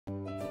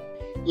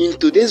In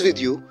today's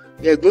video,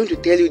 we are going to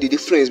tell you the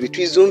difference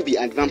between zombie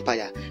and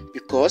vampire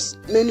because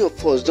many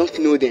of us don't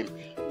know them.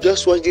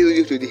 Just watch the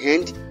video to the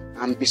end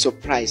and be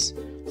surprised.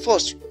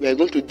 First, we are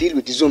going to deal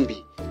with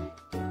zombie.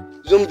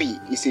 Zombie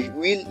is a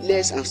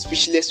willless and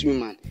speechless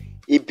human,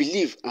 a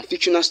belief and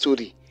fictional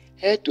story,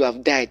 held to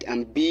have died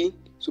and be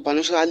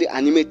supernaturally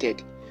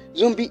animated.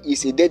 Zombie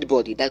is a dead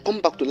body that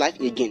comes back to life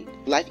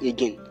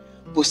again.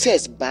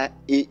 Possessed by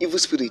an evil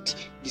spirit,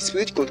 the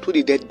spirit controls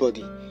the dead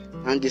body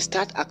and they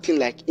start acting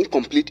like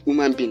incomplete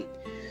human being.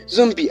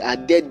 Zombies are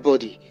dead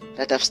bodies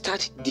that have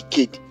started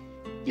decayed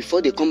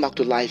before they come back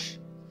to life.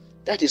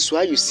 That is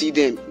why you see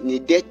them in a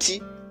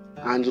dirty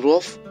and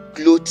rough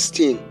clothes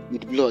stained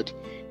with blood,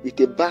 with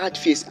a bad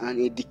face and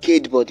a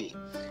decayed body.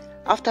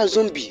 After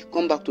zombies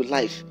come back to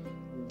life,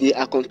 they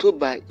are controlled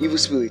by evil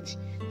spirits.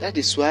 That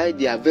is why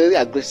they are very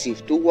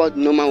aggressive toward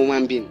normal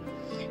human beings.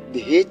 They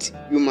hate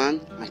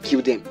humans and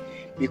kill them.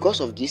 Because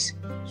of this,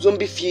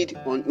 zombies feed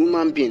on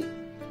human beings.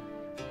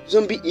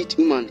 Zombies eat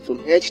humans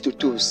from head to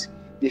toes.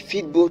 They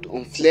feed both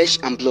on flesh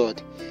and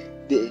blood.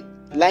 They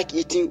like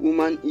eating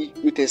human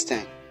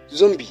intestine.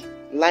 Zombies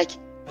like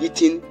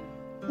eating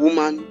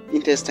human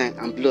intestine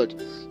and blood.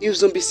 If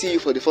zombies see you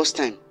for the first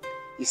time,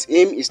 his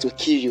aim is to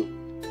kill you.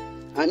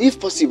 And if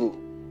possible,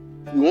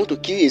 you want to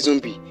kill a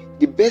zombie,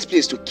 the best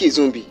place to kill a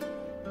zombie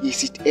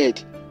is its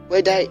head,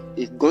 whether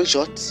a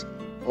gunshot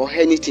or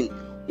anything.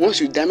 Once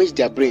you damage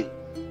their brain,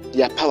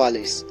 they are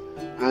powerless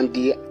and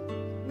they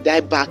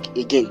die back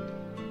again.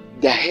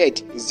 Their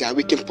head is their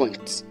weakening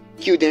point.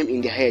 Kill them in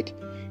their head.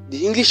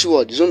 The English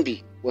word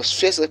zombie was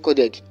first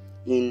recorded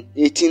in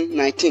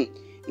 1819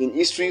 in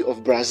history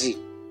of Brazil.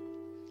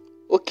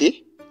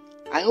 Okay,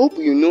 I hope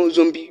you know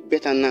zombie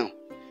better now.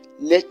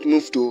 Let's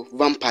move to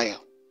vampire.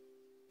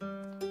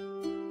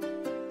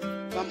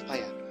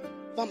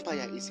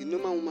 Vampire is a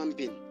normal human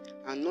being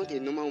and not a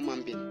normal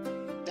human being.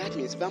 That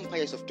means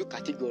vampire is of two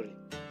categories.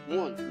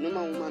 One,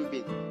 normal human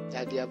being,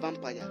 that they are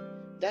vampire.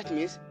 That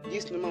means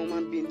this normal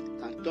human being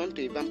can turn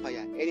to a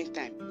vampire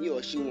anytime he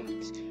or she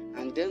wants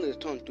and then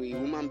return to a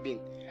human being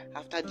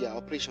after their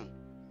operation.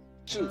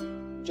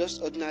 Two,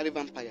 just ordinary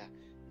vampire.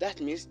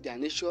 That means their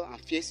nature and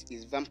face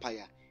is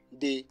vampire.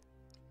 They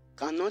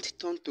cannot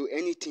turn to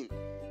anything.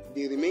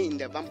 They remain in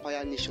their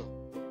vampire nature.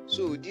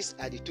 So these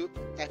are the two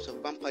types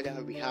of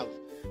vampire we have.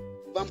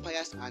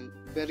 Vampires are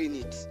very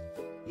neat.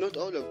 Not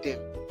all of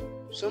them.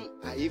 Some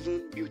are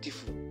even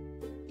beautiful.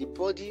 The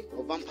body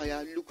of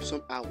vampire looks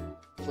somehow.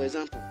 For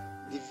example,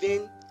 the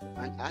vein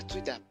and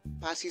artery that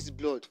passes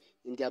blood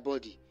in their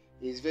body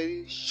is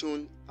very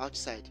shown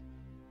outside.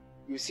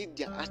 You see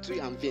their artery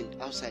and vein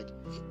outside.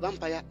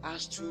 Vampire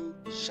has two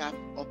sharp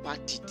upper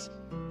teeth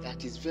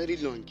that is very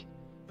long.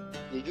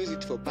 They use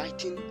it for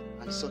biting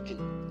and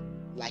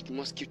sucking, like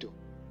mosquito.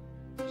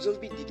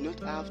 Zombie did not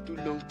have two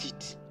long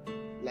teeth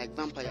like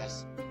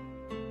vampires.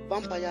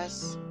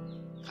 Vampires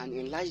can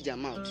enlarge their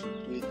mouth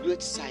to a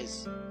great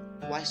size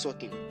while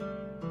sucking.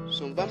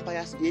 Some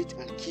vampires eat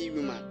and kill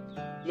women.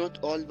 Not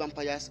all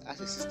vampires have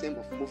a system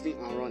of moving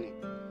and running.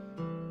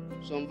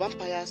 Some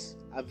vampires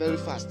are very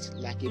fast,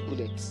 like a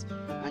bullet,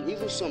 and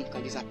even some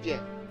can disappear.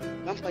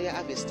 Vampires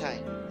have a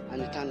style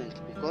and a talent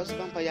because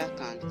vampires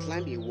can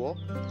climb a wall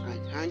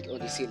and hang on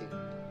the ceiling.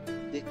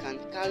 They can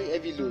carry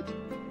heavy load.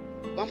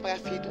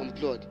 Vampires feed on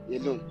blood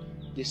alone.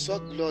 They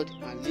suck blood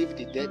and leave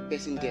the dead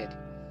person dead.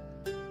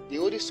 They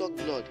only suck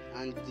blood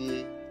and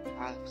they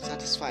are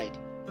satisfied.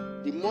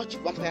 The much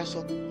vampires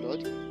suck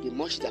blood, the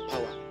much their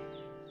power.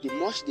 The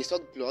much they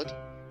suck blood,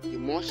 the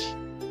much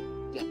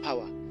their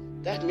power.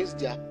 That means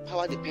their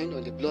power depends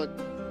on the blood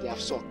they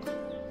have sucked.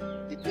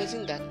 The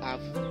person that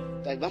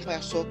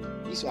vampire suck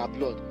his or her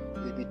blood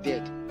will be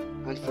dead,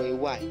 and for a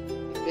while,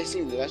 the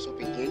person will rise up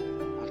again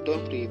and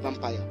turn to a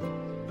vampire.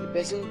 The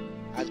person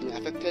has been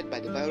affected by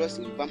the virus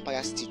in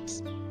vampire's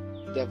teeth.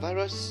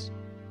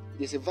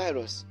 There's a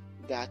virus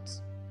that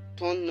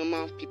turns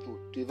normal people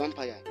to a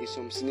vampire in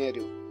some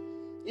scenario.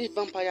 If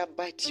vampire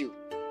bite you,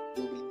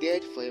 you will be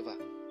dead forever.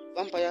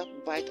 Vampire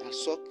bite and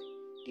suck,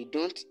 they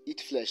don't eat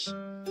flesh.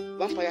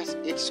 Vampires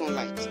hate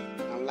sunlight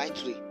and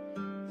light ray.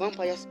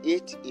 Vampires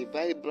hate a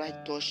very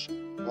bright torch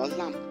or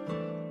lamp.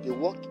 They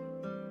walk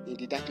in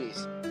the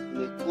darkness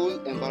in a cool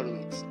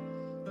environment.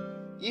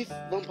 If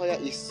vampire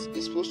is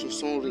exposed to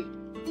sun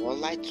ray or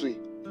light ray,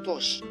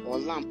 torch or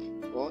lamp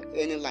or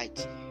any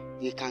light,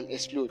 they can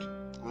explode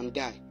and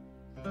die.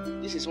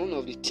 This is one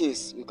of the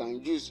things you can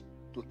use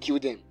to kill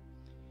them.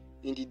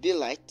 In the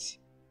daylight,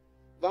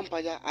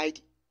 vampires hide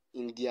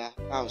in their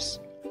house,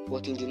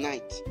 but in the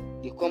night,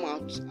 they come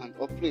out and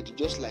operate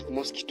just like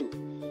mosquito.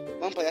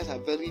 Vampires are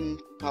very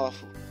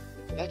powerful.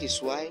 That is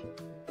why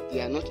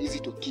they are not easy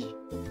to kill.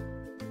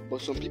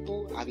 But some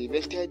people have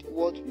invented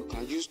what you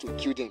can use to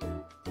kill them.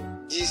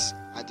 These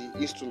are the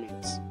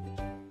instruments.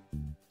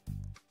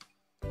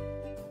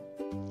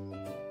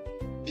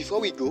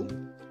 Before we go,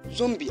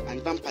 zombie and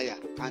vampire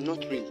are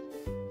not real,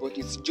 but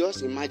it's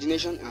just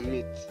imagination and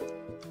myth.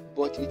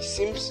 But it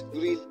seems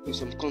real in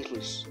some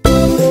countries.